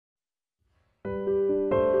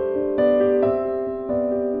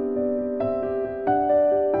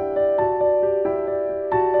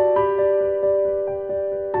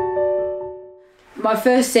My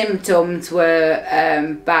first symptoms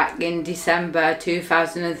were back in December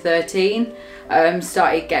 2013.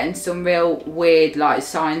 Started getting some real weird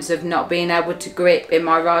signs of not being able to grip in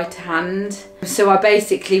my right hand. So I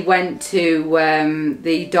basically went to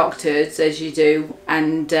the doctors, as you do,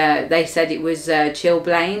 and they said it was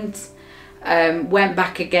chilblains. Went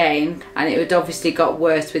back again, and it had obviously got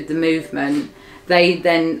worse with the movement. They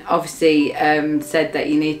then obviously said that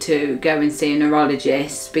you need to go and see a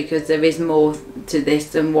neurologist because there is more to this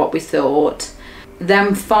than what we thought.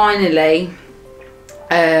 Then finally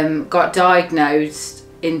got diagnosed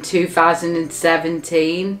in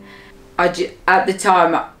 2017. At the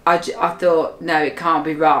time I thought, no, it can't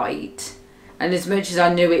be right. And as much as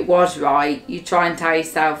I knew it was right, you try and tell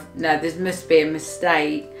yourself, no, there must be a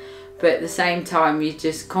mistake. But at the same time, you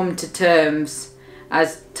just come to terms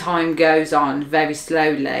as time goes on very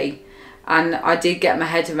slowly. And I did get my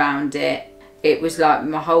head around it. It was like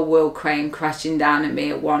my whole world came crashing down at me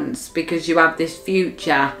at once, because you have this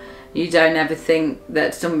future. You don't ever think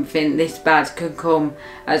that something this bad could come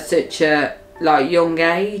at such a young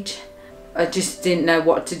age. I just didn't know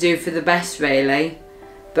what to do for the best, really.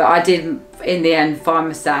 But I did in the end find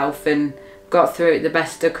myself and got through it the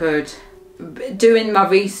best I could. Doing my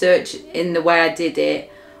research in the way I did it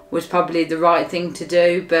was probably the right thing to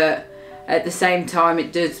do, but at the same time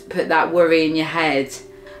it does put that worry in your head.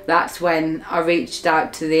 That's when I reached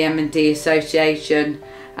out to the MND Association,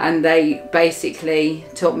 and they basically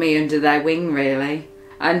took me under their wing, really.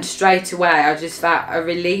 And straight away I just felt a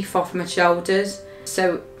relief off my shoulders.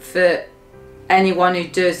 So for anyone who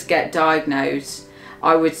does get diagnosed,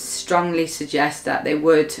 I would strongly suggest that they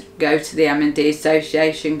would go to the MND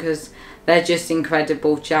Association, because they're just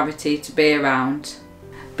incredible charity to be around.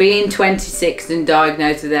 Being 26 and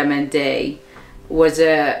diagnosed with MND was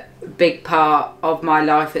a big part of my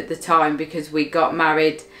life at the time, because we got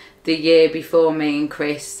married the year before, me and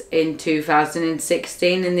Chris, in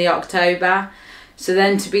 2016 in the October. So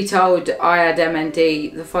then to be told I had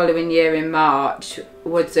MND the following year in March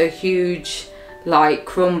was a huge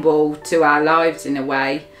crumble to our lives in a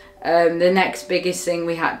way. The next biggest thing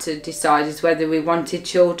we had to decide is whether we wanted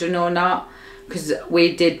children or not, because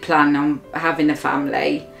we did plan on having a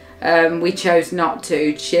family. We chose not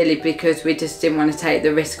to, surely because we just didn't want to take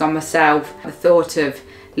the risk on myself. The thought of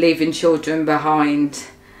leaving children behind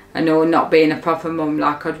and or not being a proper mum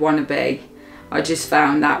like I'd want to be, I just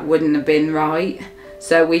found that wouldn't have been right.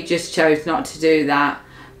 So we just chose not to do that.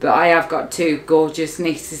 But I have got two gorgeous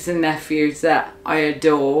nieces and nephews that I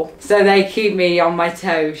adore, so they keep me on my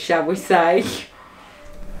toes, shall we say.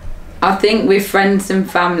 I think with friends and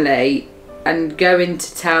family, and going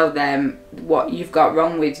to tell them what you've got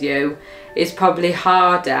wrong with you is probably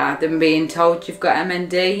harder than being told you've got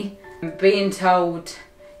MND. Being told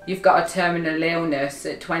you've got a terminal illness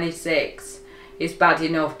at 26 is bad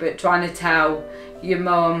enough, but trying to tell your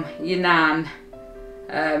mum, your nan,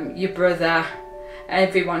 your brother,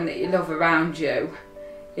 everyone that you love around you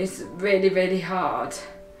is really, really hard,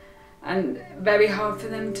 and very hard for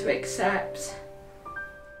them to accept.